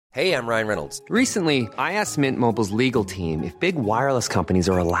Hey, I'm Ryan Reynolds. Recently, I asked Mint Mobile's legal team if big wireless companies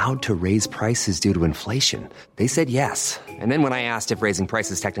are allowed to raise prices due to inflation. They said yes. And then when I asked if raising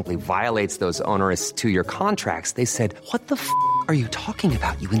prices technically violates those onerous two-year contracts, they said, "What the f*** are you talking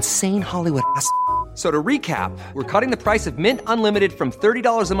about, you insane Hollywood ass?" So to recap, we're cutting the price of Mint Unlimited from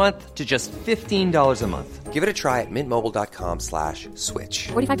 $30 a month to just $15 a month. Give it a try at mintmobile.com/switch.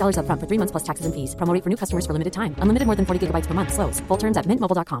 $45 up front for 3 months plus taxes and fees. Promo rate for new customers for limited time. Unlimited more than 40 gigabytes per month. Slows full terms at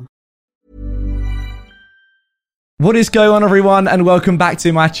mintmobile.com. What is going on, everyone, and welcome back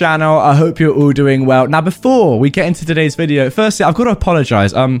to my channel. I hope you're all doing well. Now, before we get into today's video, firstly, I've got to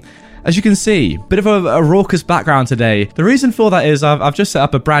apologize. As you can see, bit of a raucous background today. The reason for that is I've just set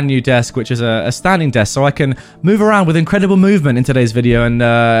up a brand new desk, which is a standing desk, so I can move around with incredible movement in today's video and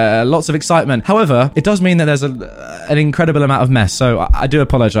lots of excitement. However, it does mean that there's an incredible amount of mess, so I do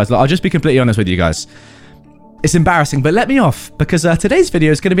apologize. I'll just be completely honest with you guys. It's embarrassing, but let me off, because today's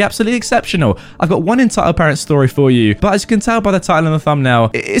video is going to be absolutely exceptional. I've got one entitled parent story for you, but as you can tell by the title and the thumbnail,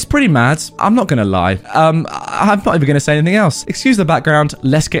 it's pretty mad. I'm not going to lie. I'm not even going to say anything else. Excuse the background,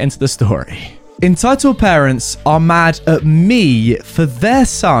 let's get into the story. Entitled parents are mad at me for their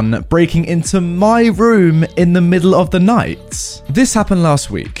son breaking into my room in the middle of the night. This happened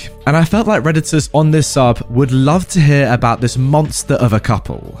last week, and I felt like Redditors on this sub would love to hear about this monster of a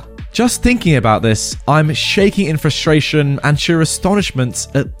couple. Just thinking about this, I'm shaking in frustration and sheer astonishment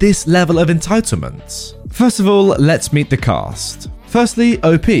at this level of entitlement. First of all, let's meet the cast. Firstly,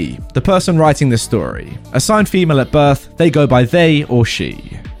 OP, the person writing this story. Assigned female at birth, they go by they or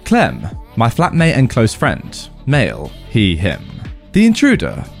she. Clem, my flatmate and close friend. Male, he, him. The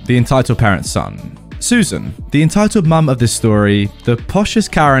intruder, the entitled parent's son. Susan, the entitled mum of this story, the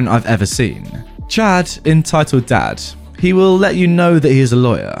poshest Karen I've ever seen. Chad, entitled dad. He will let you know that he is a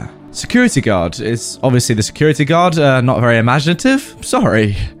lawyer. Security guard is obviously the security guard, not very imaginative,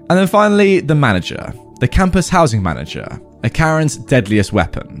 sorry. And then finally, the manager, the campus housing manager, a Karen's deadliest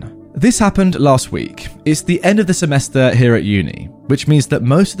weapon. This happened last week. It's the end of the semester here at uni, which means that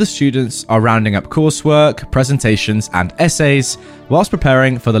most of the students are rounding up coursework, presentations, and essays whilst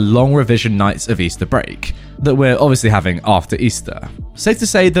preparing for the long revision nights of Easter break that we're obviously having after Easter. Safe to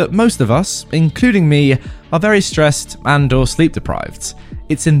say that most of us, including me, are very stressed and or sleep deprived.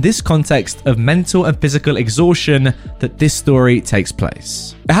 It's in this context of mental and physical exhaustion that this story takes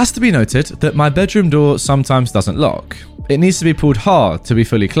place. It has to be noted that my bedroom door sometimes doesn't lock. It needs to be pulled hard to be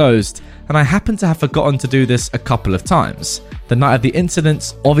fully closed, and I happen to have forgotten to do this a couple of times, the night of the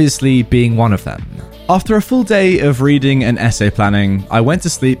incidents obviously being one of them. After a full day of reading and essay planning, I went to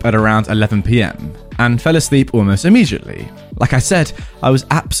sleep at around 11 PM and fell asleep almost immediately. Like I said, I was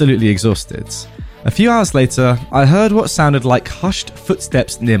absolutely exhausted. A few hours later, I heard what sounded like hushed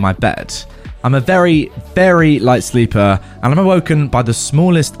footsteps near my bed. I'm a very, very light sleeper, and I'm awoken by the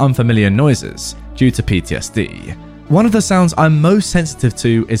smallest unfamiliar noises due to PTSD. One of the sounds I'm most sensitive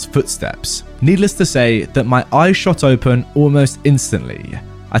to is footsteps. Needless to say that my eyes shot open almost instantly.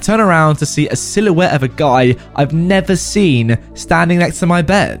 I turn around to see a silhouette of a guy I've never seen standing next to my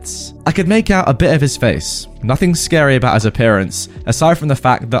bed. I could make out a bit of his face. Nothing scary about his appearance, aside from the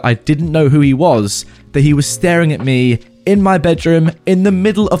fact that I didn't know who he was, that he was staring at me in my bedroom in the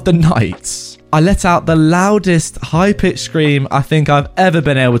middle of the night. I let out the loudest high-pitched scream I think I've ever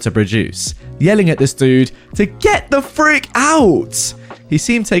been able to produce, yelling at this dude to get the frick out! He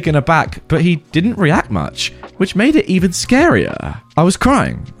seemed taken aback, but he didn't react much, which made it even scarier. I was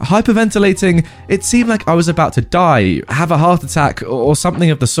crying, hyperventilating. It seemed like I was about to die, have a heart attack, or something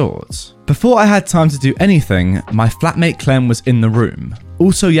of the sort. Before I had time to do anything, my flatmate Clem was in the room,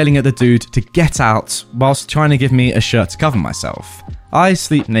 also yelling at the dude to get out whilst trying to give me a shirt to cover myself. I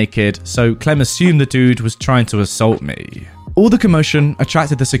sleep naked, so Clem assumed the dude was trying to assault me. All the commotion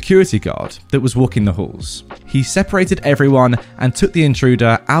attracted the security guard that was walking the halls. He separated everyone and took the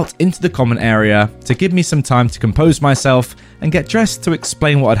intruder out into the common area to give me some time to compose myself and get dressed to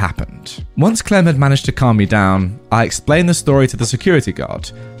explain what had happened. Once Clem had managed to calm me down, I explained the story to the security guard,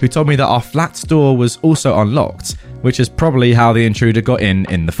 who told me that our flat's door was also unlocked, which is probably how the intruder got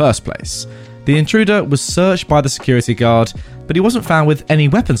in the first place. The intruder was searched by the security guard, but he wasn't found with any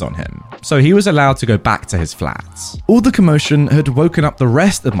weapons on him, so he was allowed to go back to his flat. All the commotion had woken up the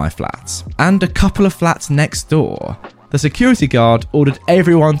rest of my flat, and a couple of flats next door. The security guard ordered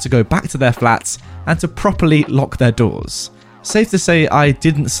everyone to go back to their flats and to properly lock their doors. Safe to say I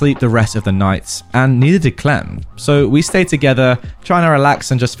didn't sleep the rest of the night, and neither did Clem, so we stayed together, trying to relax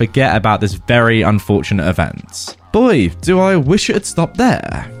and just forget about this very unfortunate event. Boy, do I wish it had stopped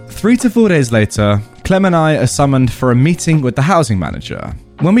there. 3 to 4 days later, Clem and I are summoned for a meeting with the housing manager.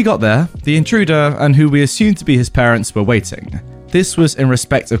 When we got there, the intruder and who we assumed to be his parents were waiting. This was in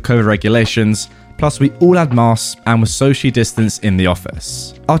respect of COVID regulations, plus we all had masks and were socially distanced in the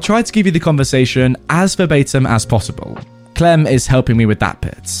office. I'll try to give you the conversation as verbatim as possible. Clem is helping me with that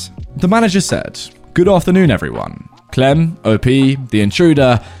bit. The manager said, "Good afternoon, everyone. Clem, OP, the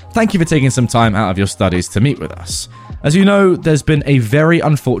intruder, thank you for taking some time out of your studies to meet with us. As you know, there's been a very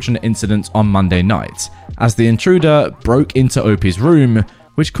unfortunate incident on Monday night, as the intruder broke into OP's room,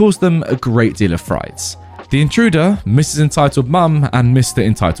 which caused them a great deal of fright. The intruder, Mrs. Entitled Mum and Mr.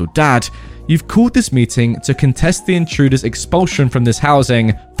 Entitled Dad, you've called this meeting to contest the intruder's expulsion from this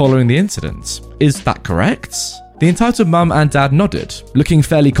housing following the incident. Is that correct?" The Entitled Mum and Dad nodded, looking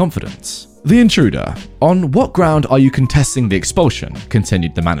fairly confident. "The intruder, on what ground are you contesting the expulsion?"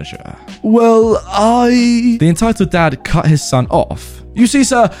 continued the manager. "Well, The Entitled Dad cut his son off. "You see,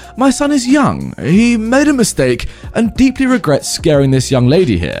 sir, my son is young. He made a mistake and deeply regrets scaring this young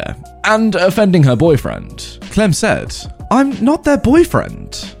lady here and offending her boyfriend." Clem said, "I'm not their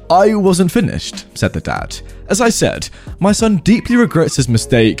boyfriend." "I wasn't finished," said the dad. "As I said, my son deeply regrets his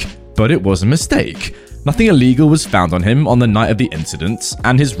mistake, but it was a mistake. Nothing illegal was found on him on the night of the incident,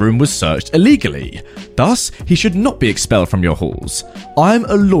 and his room was searched illegally. Thus, he should not be expelled from your halls. I'm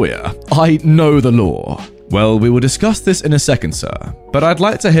a lawyer. I know the law." "Well, we will discuss this in a second, sir, but I'd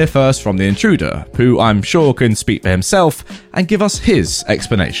like to hear first from the intruder, who I'm sure can speak for himself and give us his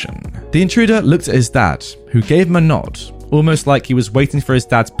explanation." The intruder looked at his dad, who gave him a nod, almost like he was waiting for his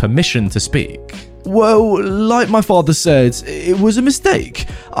dad's permission to speak. "Well, like my father said, it was a mistake.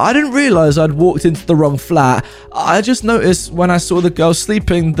 I didn't realise I'd walked into the wrong flat. I just noticed when I saw the girl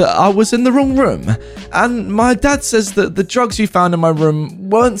sleeping that I was in the wrong room. And my dad says that the drugs you found in my room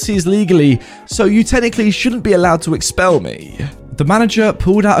weren't seized legally, so you technically shouldn't be allowed to expel me." The manager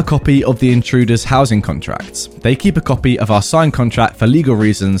pulled out a copy of the intruder's housing contract. They keep a copy of our signed contract for legal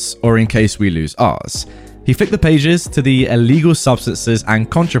reasons or in case we lose ours. He flicked the pages to the illegal substances and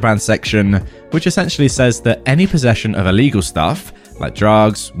contraband section, which essentially says that any possession of illegal stuff, like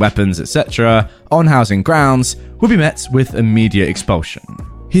drugs, weapons, etc., on housing grounds will be met with immediate expulsion.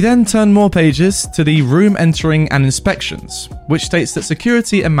 He then turned more pages to the room entering and inspections, which states that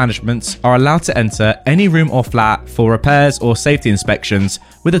security and management are allowed to enter any room or flat for repairs or safety inspections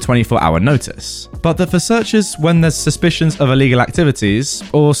with a 24-hour notice, but that for searches when there's suspicions of illegal activities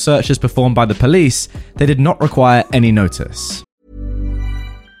or searches performed by the police, they did not require any notice.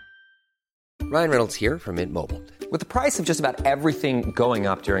 Ryan Reynolds here from Mint Mobile. With the price of just about everything going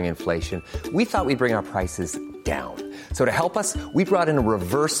up during inflation, we thought we'd bring our prices down. So to help us, we brought in a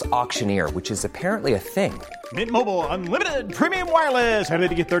reverse auctioneer, which is apparently a thing. Mint Mobile Unlimited Premium Wireless. How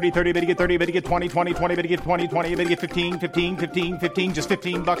to get 30, 30, bit to get 30, bit to get 20, 20, 20, bit to get 20, 20, bit to get 15, 15, 15, 15, just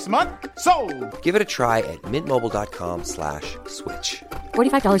 $15 a month? Sold! Give it a try at mintmobile.com/switch.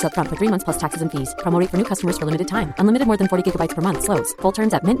 $45 up front for 3 months plus taxes and fees. Promo rate for new customers for limited time. Unlimited more than 40 gigabytes per month. Slows full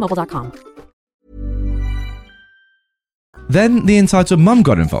terms at mintmobile.com. Then the Entitled Mum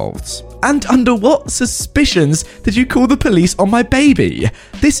got involved. "And under what suspicions did you call the police on my baby?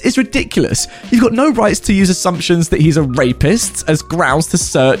 This is ridiculous. You've got no rights to use assumptions that he's a rapist as grounds to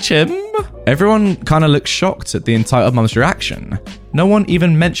search him." Everyone kind of looked shocked at the Entitled Mum's reaction. No one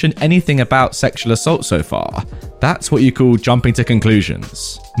even mentioned anything about sexual assault so far. That's what you call jumping to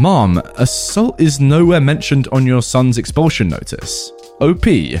conclusions. "Mom, assault is nowhere mentioned on your son's expulsion notice.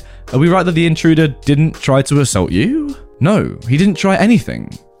 OP, are we right that the intruder didn't try to assault you?" "No, he didn't try anything.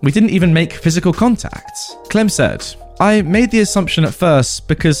 We didn't even make physical contact." Clem said, "I made the assumption at first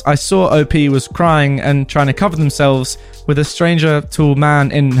because I saw OP was crying and trying to cover themselves with a stranger tall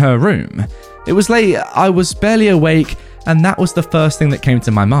man in her room. It was late, I was barely awake, and that was the first thing that came to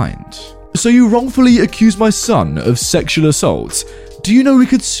my mind." "So you wrongfully accused my son of sexual assault? Do you know we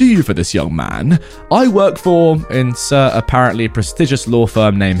could sue you for this, young man? I work for," insert apparently prestigious law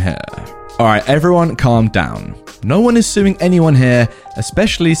firm name here. Alright, everyone calm down. No one is suing anyone here,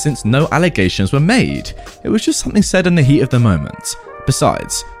 especially since no allegations were made. It was just something said in the heat of the moment.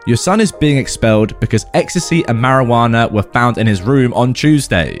 Besides, your son is being expelled because ecstasy and marijuana were found in his room on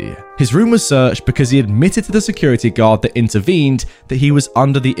Tuesday. His room was searched because he admitted to the security guard that intervened that he was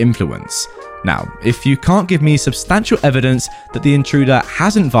under the influence. Now, if you can't give me substantial evidence that the intruder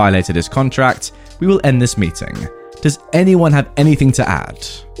hasn't violated his contract, we will end this meeting. Does anyone have anything to add?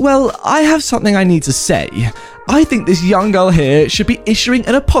 Well, I have something I need to say. I think this young girl here should be issuing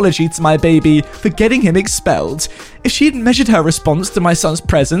an apology to my baby for getting him expelled. If she had measured her response to my son's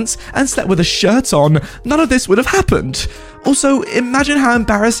presence and slept with a shirt on, none of this would have happened. Also, imagine how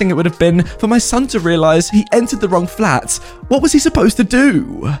embarrassing it would have been for my son to realise he entered the wrong flat. What was he supposed to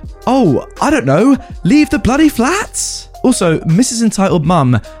do? Oh, I don't know. Leave the bloody flat? Also, Mrs. Entitled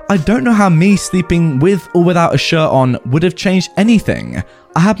Mum, I don't know how me sleeping with or without a shirt on would have changed anything.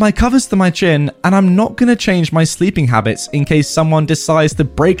 I have my covers to my chin, and I'm not going to change my sleeping habits in case someone decides to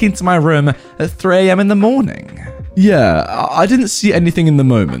break into my room at 3 a.m. in the morning. Yeah, I didn't see anything in the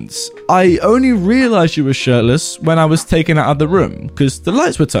moment. I only realised you were shirtless when I was taken out of the room, because the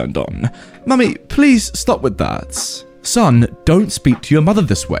lights were turned on. Mummy, please stop with that. Son, don't speak to your mother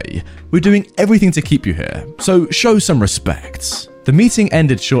this way. We're doing everything to keep you here, so show some respect. The meeting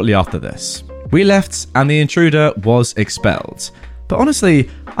ended shortly after this. We left, and the intruder was expelled. But honestly,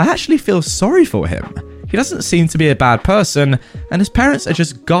 I actually feel sorry for him. He doesn't seem to be a bad person, and his parents are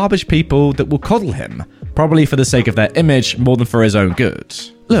just garbage people that will coddle him, probably for the sake of their image more than for his own good.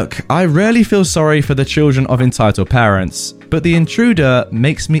 Look, I rarely feel sorry for the children of entitled parents, but the intruder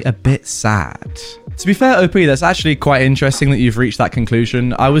makes me a bit sad. To be fair, OP, that's actually quite interesting that you've reached that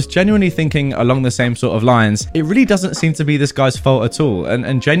conclusion. I was genuinely thinking along the same sort of lines. It really doesn't seem to be this guy's fault at all.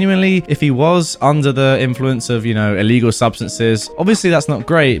 And genuinely, if he was under the influence of, illegal substances, obviously that's not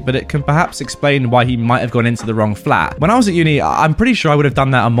great, but it can perhaps explain why he might have gone into the wrong flat. When I was at uni, I'm pretty sure I would have done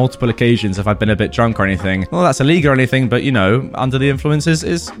that on multiple occasions if I'd been a bit drunk or anything. Well, that's illegal or anything, but, under the influences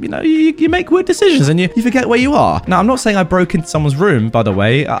is, you make weird decisions and you forget where you are. Now, I'm not saying I broke into someone's room, by the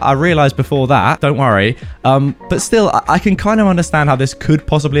way. I realized before that, don't worry. But still, I can kind of understand how this could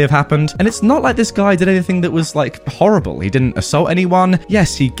possibly have happened. And it's not like this guy did anything that was horrible. He didn't assault anyone.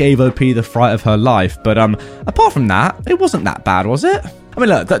 Yes, he gave OP the fright of her life, but apart from that, it wasn't that bad, was it? I mean,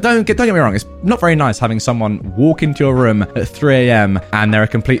 look, don't get me wrong. It's not very nice having someone walk into your room at 3 a.m. and they're a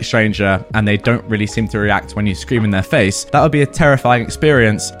complete stranger and they don't really seem to react when you scream in their face. That would be a terrifying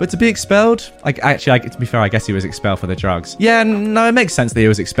experience. But to be expelled, to be fair, I guess he was expelled for the drugs. Yeah, no, it makes sense that he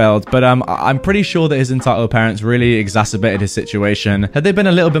was expelled. But I'm pretty sure that his entitled parents really exacerbated his situation. Had they been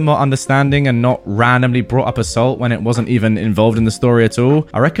a little bit more understanding and not randomly brought up assault when it wasn't even involved in the story at all,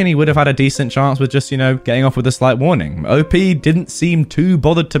 I reckon he would have had a decent chance with just, getting off with a slight warning. OP didn't seem too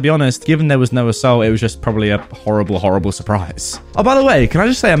bothered, to be honest. Given there was no assault, it was just probably a horrible surprise. Oh, by the way, can I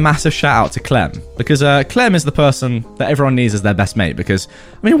just say a massive shout out to Clem? Because Clem is the person that everyone needs as their best mate. Because,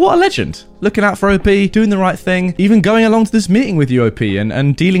 what a legend. Looking out for OP, doing the right thing, even going along to this meeting with you, OP,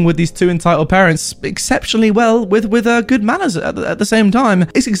 and dealing with these two entitled parents exceptionally well with good manners at the same time.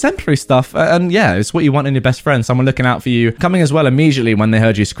 It's exemplary stuff. And yeah, it's what you want in your best friend. Someone looking out for you, coming as well immediately when they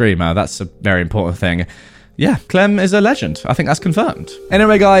heard you scream. That's a very important thing. Yeah, Clem is a legend. I think that's confirmed.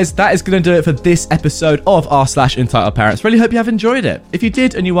 Anyway, guys, that is going to do it for this episode of r/Entitled Parents. Really hope you have enjoyed it. If you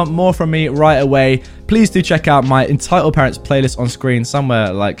did and you want more from me right away, please do check out my Entitled Parents playlist on screen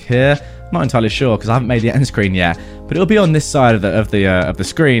somewhere like here. Not entirely sure because I haven't made the end screen yet, but it'll be on this side of the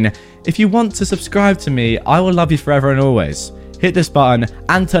screen. If you want to subscribe to me, I will love you forever and always. Hit this button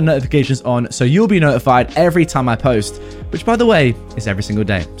and turn notifications on so you'll be notified every time I post, which, by the way, is every single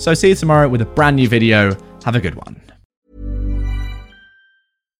day. So see you tomorrow with a brand new video. Have a good one.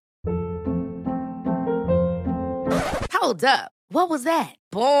 Hold up. What was that?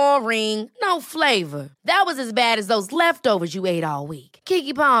 Boring. No flavor. That was as bad as those leftovers you ate all week.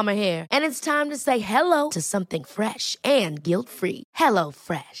 Keke Palmer here, and it's time to say hello to something fresh and guilt-free.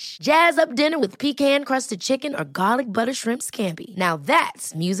 HelloFresh. Jazz up dinner with pecan-crusted chicken or garlic butter shrimp scampi. Now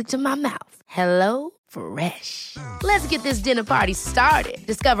that's music to my mouth. HelloFresh. Let's get this dinner party started.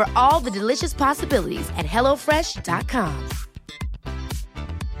 Discover all the delicious possibilities at HelloFresh.com.